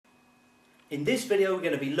In this video we're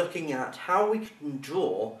going to be looking at how we can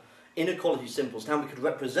draw inequality symbols, how we could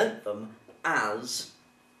represent them as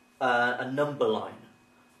a number line.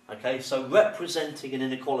 Okay, so representing an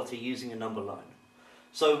inequality using a number line.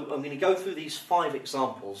 So I'm going to go through these 5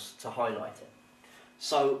 examples to highlight it.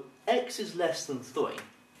 So x is less than 3.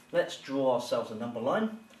 Let's draw ourselves a number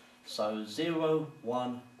line. So 0,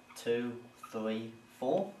 1, 2, 3,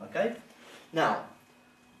 4. Okay. Now,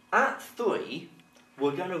 at 3,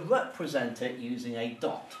 we're going to represent it using a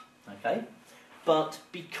dot. Okay. But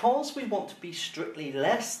because we want to be strictly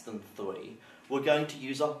less than 3, we're going to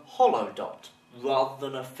use a hollow dot rather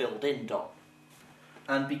than a filled in dot.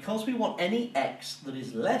 And because we want any x that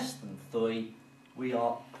is less than 3, we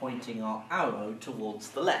are pointing our arrow towards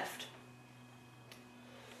the left.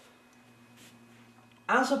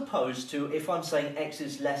 As opposed to if I'm saying x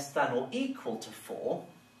is less than or equal to 4,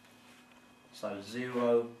 so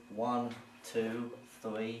 0, 1, 2,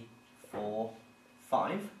 3, 4,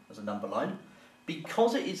 5 as a number line,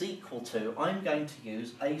 because it is equal to, I'm going to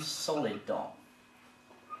use a solid dot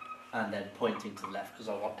and then pointing to the left because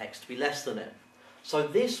I want x to be less than it. So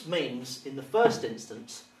this means, in the first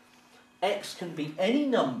instance, x can be any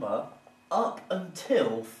number up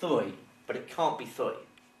until 3, but it can't be 3.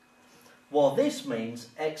 While this means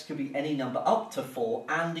x can be any number up to 4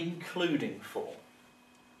 and including 4.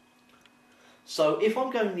 So if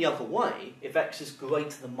I'm going the other way, if x is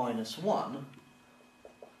greater than -1,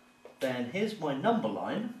 then here's my number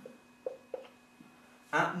line.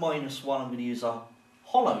 At -1 I'm going to use a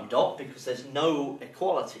hollow dot because there's no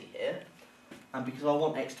equality here. And because I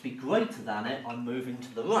want x to be greater than it, I'm moving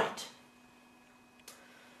to the right.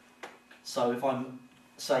 So if I'm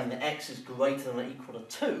saying that x is greater than or equal to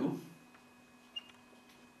 2,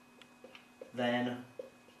 then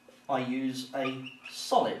I use a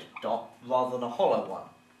solid dot rather than a hollow one,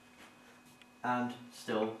 and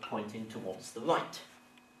still pointing towards the right.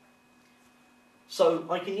 So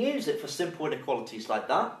I can use it for simple inequalities like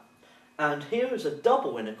that, and here is a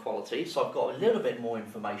double inequality, so I've got a little bit more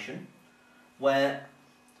information, where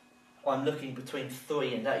I'm looking between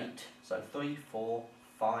 3 and 8, so 3, 4,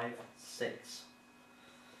 5, 6,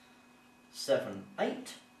 7,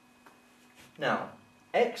 8. Now,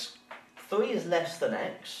 3 is less than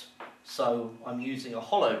x, so I'm using a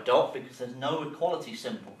hollow dot because there's no equality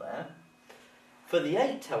symbol there. For the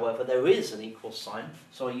 8, however, there is an equal sign,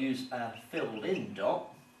 so I use a filled in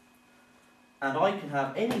dot, and I can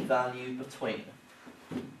have any value between.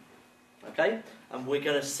 Okay, and we're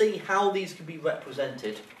going to see how these can be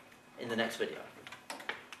represented in the next video.